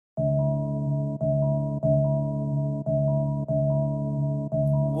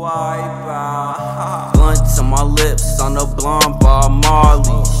Wipe out. Blunt to my lips on the blonde bar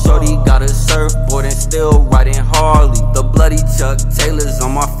Marley. Shorty got a surfboard and still riding Harley. The bloody Chuck Taylors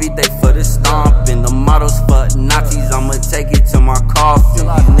on my feet, they for the stomping. The models for Nazis, I'ma take it to my coffin.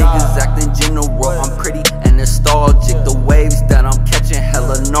 These niggas acting general, I'm pretty and nostalgic. The waves that I'm catching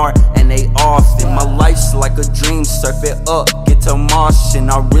hella gnar and they often. My life's like a dream, surf it up, get to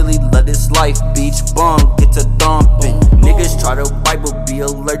Martian. I really love this life, beach bum, get to thumping. Niggas try to bite but be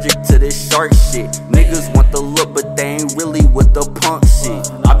allergic to this shark shit. Niggas want the look but they ain't really with the punk shit.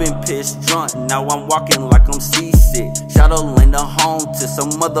 I been pissed drunk, now I'm walking like I'm seasick. Shadow lane the home to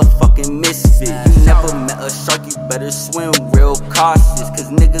some motherfucking misfit. You never met a shark, you better swim real cautious. Cause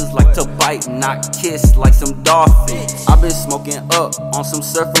niggas like to bite, not kiss like some dolphins. I been smoking up on some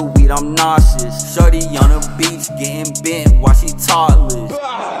surfer weed, I'm nauseous. Shorty on the beach getting bent while she topless.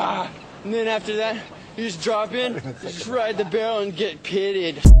 And then after that, you just drop in, just ride the barrel and get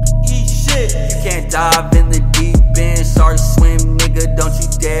pitted. Eat shit. You can't dive in the deep end. Shark swim, nigga, don't you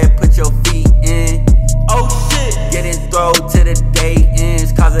dare put your feet in. Oh shit. Getting thrown to the day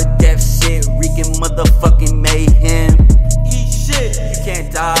ends. Cause of death shit, wreaking motherfucking mayhem. Eat shit. You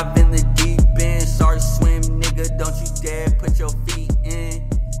can't dive in the deep end. Shark swim, nigga, don't you dare put your feet